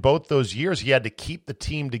Gibbs, in both those years, he had to keep the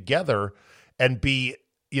team together and be,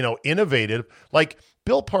 innovative. Like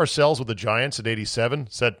Bill Parcells with the Giants in 87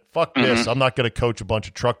 said, fuck this, I'm not going to coach a bunch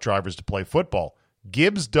of truck drivers to play football.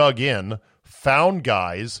 Gibbs dug in, found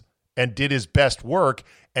guys, and did his best work,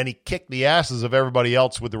 and he kicked the asses of everybody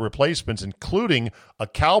else with the replacements, including a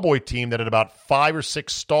Cowboy team that had about 5 or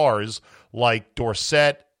 6 stars like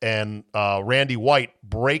Dorsett and Randy White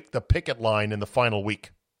break the picket line in the final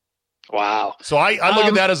week. Wow. So I look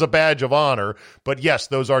at that as a badge of honor, but yes,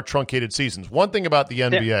 those are truncated seasons. One thing about the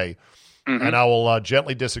NBA, and I will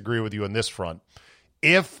gently disagree with you on this front,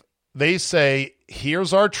 if they say,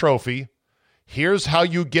 here's our trophy, here's how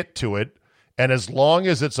you get to it, and as long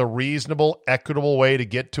as it's a reasonable, equitable way to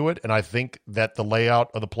get to it, and I think that the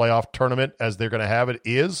layout of the playoff tournament as they're going to have it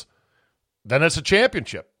is, then it's a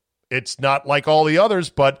championship. It's not like all the others,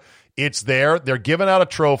 but it's there. They're giving out a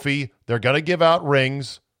trophy. They're going to give out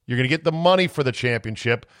rings. You're going to get the money for the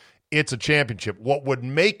championship. It's a championship. What would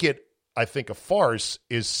make it, I think, a farce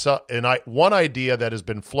is one idea that has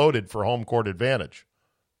been floated for home court advantage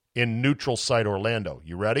in neutral site Orlando.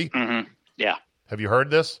 You ready? Mm-hmm. Yeah. Have you heard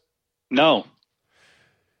this? No.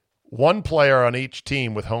 One player on each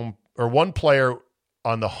team one player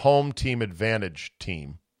on the home team advantage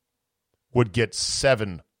team would get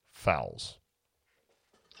 7 fouls.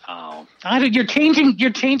 Oh, you're changing the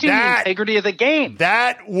integrity of the game.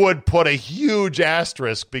 That would put a huge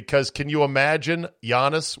asterisk because can you imagine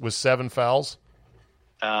Giannis with 7 fouls?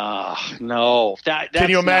 No. Can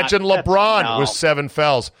you imagine LeBron with 7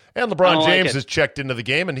 fouls? And LeBron James has checked into the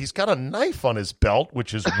game and he's got a knife on his belt,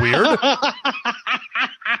 which is weird.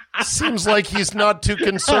 Seems like he's not too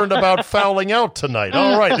concerned about fouling out tonight.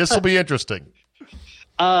 All right, this will be interesting.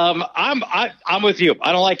 I'm with you.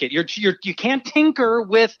 I don't like it. You can't tinker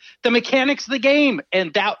with the mechanics of the game,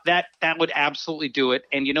 and that would absolutely do it.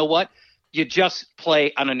 And you know what? You just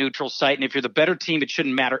play on a neutral site, and if you're the better team, it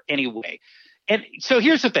shouldn't matter anyway. And so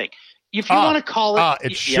here's the thing: if you want to call it,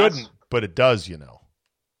 it shouldn't, but it does.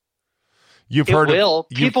 You've heard will.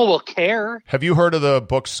 People will care. Have you heard of the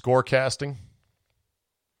book Scorecasting?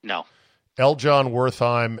 No. L. John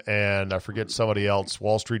Wertheim and I forget somebody else,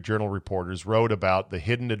 Wall Street Journal reporters, wrote about the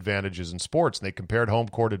hidden advantages in sports, and they compared home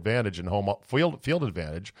court advantage and home field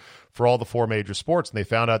advantage for all the 4 major sports, and they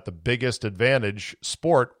found out the biggest advantage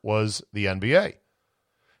sport was the NBA.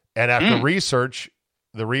 And after research,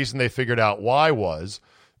 the reason they figured out why was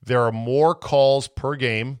there are more calls per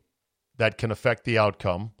game that can affect the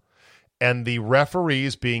outcome, and the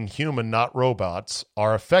referees, being human, not robots,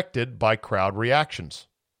 are affected by crowd reactions.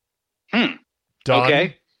 Done.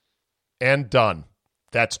 Okay. And done.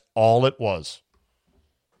 That's all it was.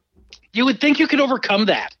 You would think you could overcome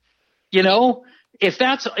that. If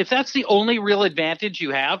that's the only real advantage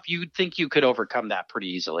you have, you'd think you could overcome that pretty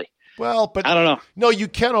easily. Well, but I don't know. No, you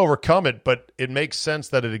can overcome it, but it makes sense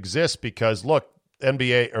that it exists because look,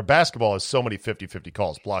 NBA or basketball has so many 50-50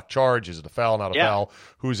 calls. Block charge, is it a foul, not a foul?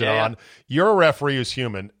 Who's it on? You're a referee who's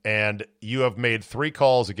human, and you have made 3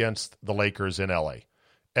 calls against the Lakers in LA.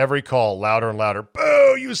 Every call, louder and louder.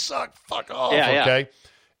 Boo! You suck. Fuck off. Okay.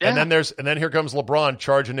 Yeah. And then here comes LeBron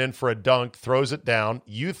charging in for a dunk, throws it down.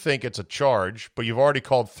 You think it's a charge, but you've already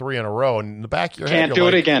called 3 in a row, and in the back of your head, can't do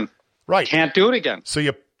it again. Right. Can't do it again. So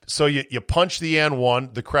you punch the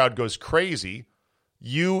N1. The crowd goes crazy.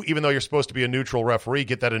 You, even though you're supposed to be a neutral referee,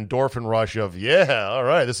 get that endorphin rush of all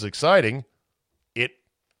right, this is exciting. It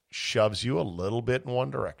shoves you a little bit in one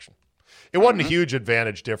direction. It wasn't a huge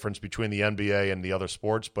advantage difference between the NBA and the other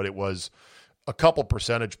sports, but it was a couple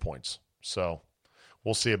percentage points. So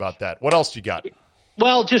we'll see about that. What else you got?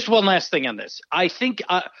 Well, just one last thing on this. I think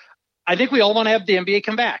I think we all want to have the NBA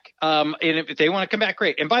come back. And if they want to come back,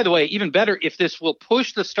 great. And by the way, even better, if this will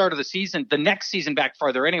push the start of the next season back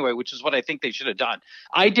farther anyway, which is what I think they should have done.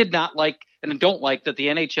 I did not like and don't like that the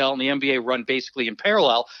NHL and the NBA run basically in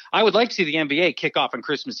parallel. I would like to see the NBA kick off on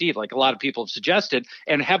Christmas Eve, like a lot of people have suggested,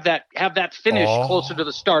 and have that finish closer to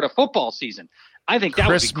the start of football season. I think that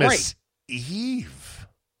would be great. Christmas Eve.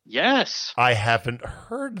 Yes. I haven't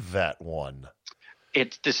heard that one.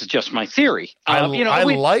 This is just my theory. I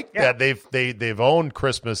like that they've owned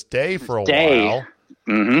Christmas Day for a while.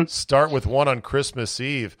 Mm-hmm. Start with one on Christmas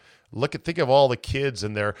Eve. Think of all the kids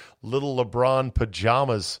in their little LeBron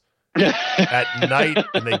pajamas at night,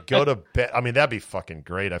 and they go to bed. I mean, that'd be fucking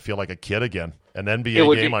great. I feel like a kid again. An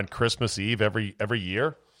NBA game on Christmas Eve every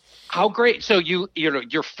year. How great! So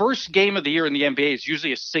your first game of the year in the NBA is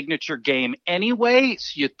usually a signature game anyway.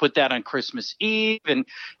 So you put that on Christmas Eve, and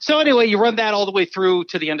so anyway, you run that all the way through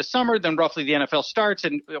to the end of summer. Then roughly the NFL starts,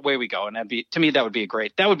 and away we go. And that would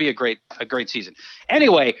be a great season.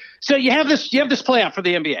 Anyway, so you have this playoff for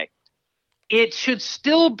the NBA. It should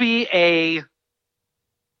still be a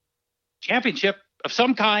championship of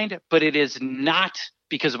some kind, but it is not,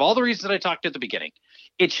 because of all the reasons that I talked at the beginning.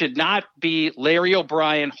 It should not be Larry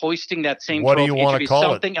O'Brien hoisting that same What trophy. do you want to call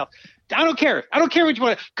something it? else. I don't care. I don't care what you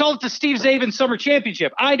want to call it. The Steve Zabin Summer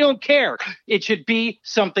Championship. I don't care. It should be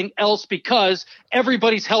something else because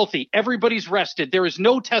everybody's healthy. Everybody's rested. There is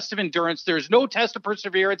no test of endurance. There is no test of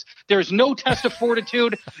perseverance. There is no test of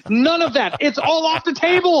fortitude. None of that. It's all off the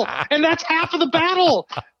table. And that's half of the battle.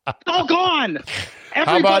 It's all gone.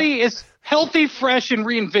 Everybody is healthy, fresh, and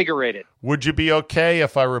reinvigorated. Would you be okay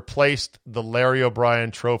if I replaced the Larry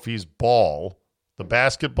O'Brien Trophy's ball, the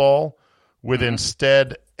basketball, with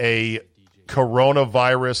instead a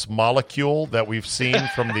coronavirus molecule that we've seen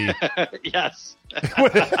from the... Yes.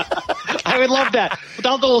 I would love that. With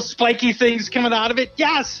all the little spiky things coming out of it.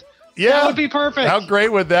 Yes. Yeah. That would be perfect. How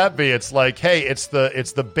great would that be? It's like, hey, it's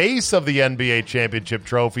the base of the NBA championship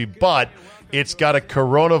trophy, but it's got a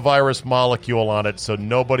coronavirus molecule on it, so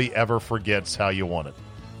nobody ever forgets how you won it.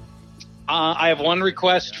 I have one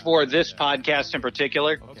request for this podcast in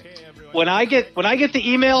particular. When I get the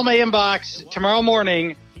email in my inbox tomorrow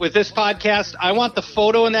morning with this podcast, I want the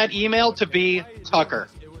photo in that email to be Tucker.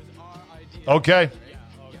 Okay.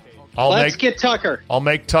 Let's get Tucker. I'll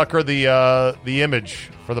make Tucker the image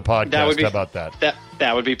for the podcast. How about that?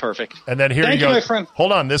 That would be perfect. And then here Thank you go. My friend.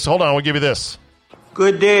 Hold on. I'll give you this.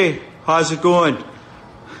 Good day. How's it going?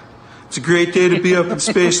 It's a great day to be up in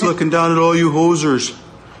space looking down at all you hosers.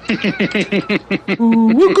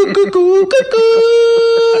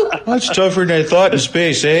 That's tougher than I thought in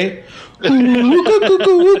space, eh?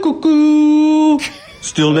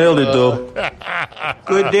 Still nailed it, though.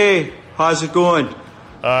 Good day. How's it going? All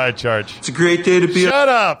right, Charge. It's a great day to be Shut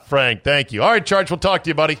up, Frank. Thank you. All right, Charge, we'll talk to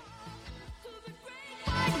you, buddy.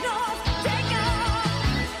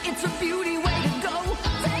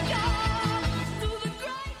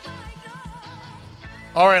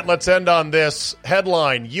 All right, let's end on this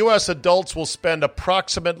headline. U.S. adults will spend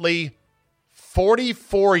approximately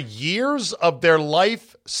 44 years of their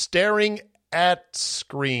life staring at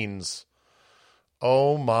screens.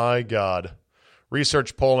 Oh, my God.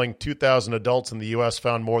 Research polling 2,000 adults in the U.S.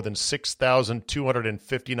 found more than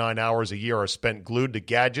 6,259 hours a year are spent glued to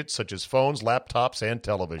gadgets such as phones, laptops, and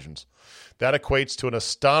televisions. That equates to an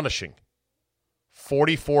astonishing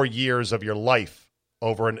 44 years of your life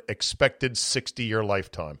over an expected 60-year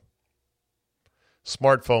lifetime.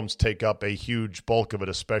 Smartphones take up a huge bulk of it,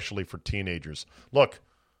 especially for teenagers. Look,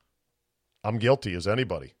 I'm guilty as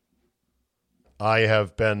anybody. I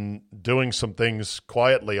have been doing some things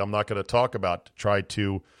quietly I'm not going to talk about to try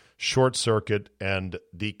to short-circuit and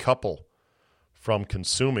decouple from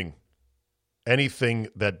consuming anything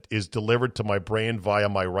that is delivered to my brain via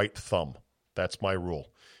my right thumb. That's my rule.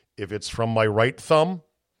 If it's from my right thumb,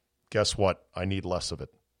 guess what? I need less of it.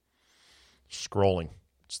 Scrolling.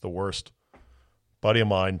 It's the worst. Buddy of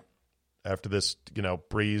mine, after this,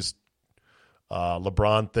 Breeze,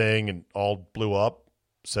 LeBron thing and all blew up,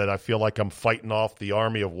 said, I feel like I'm fighting off the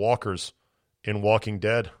army of walkers in Walking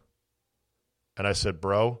Dead. And I said,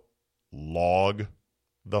 bro, log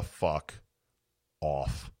the fuck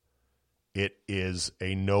off. It is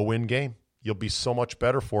a no-win game. You'll be so much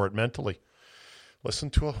better for it mentally.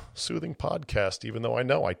 Listen to a soothing podcast, even though I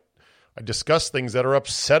know I discuss things that are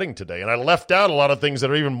upsetting today, and I left out a lot of things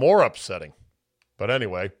that are even more upsetting. But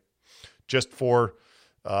anyway, just for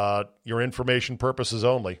your information purposes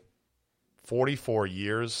only, 44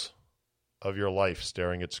 years of your life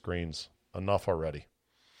staring at screens. Enough already.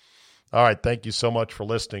 All right, thank you so much for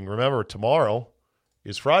listening. Remember, tomorrow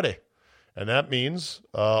is Friday, And that means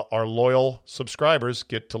our loyal subscribers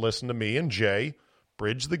get to listen to me and Jay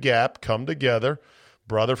bridge the gap, come together,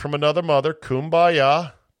 brother from another mother,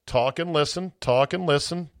 kumbaya, talk and listen.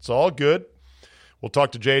 It's all good. We'll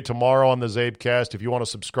talk to Jay tomorrow on the Zabecast. If you want to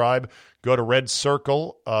subscribe, go to Red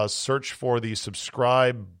Circle, search for the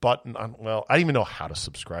subscribe button. Well, I don't even know how to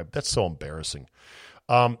subscribe. That's so embarrassing.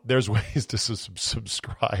 There's ways to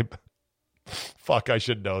subscribe. Fuck, I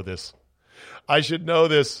should know this.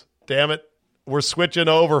 Damn it. We're switching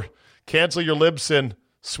over. Cancel your Libsyn.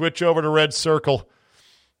 Switch over to Red Circle.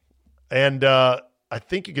 And I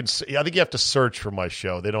think you have to search for my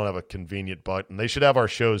show. They don't have a convenient button. They should have our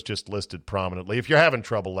shows just listed prominently. If you're having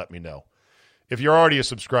trouble, let me know. If you're already a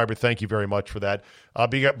subscriber, thank you very much for that.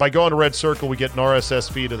 By going to Red Circle, we get an RSS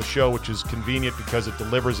feed of the show, which is convenient because it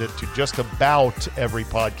delivers it to just about every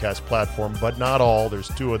podcast platform, but not all. There's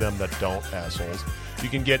 2 of them that don't, assholes. You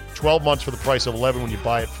can get 12 months for the price of 11 when you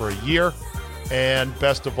buy it for a year. And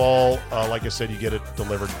best of all, like I said, you get it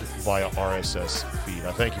delivered via RSS feed.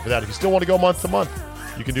 I thank you for that. If you still want to go month to month,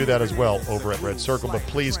 you can do that as well over at Red Circle. But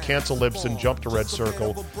please cancel Libsyn, jump to Red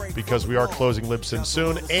Circle, because we are closing Libsyn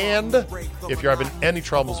soon. And if you're having any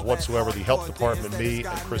troubles whatsoever, the help department, me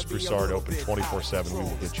and Chris Broussard, open 24/7. We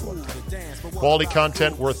will get you on time. Quality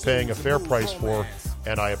content worth paying a fair price for,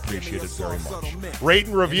 and I appreciate it very much. Rate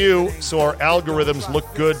and review so our algorithms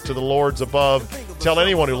look good to the lords above. Tell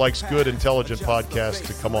anyone who likes good, intelligent podcasts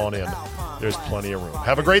to come on in. There's plenty of room.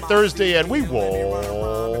 Have a great Thursday, and we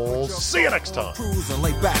will see you next time. Cruise and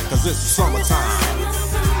lay back 'cause it's summertime.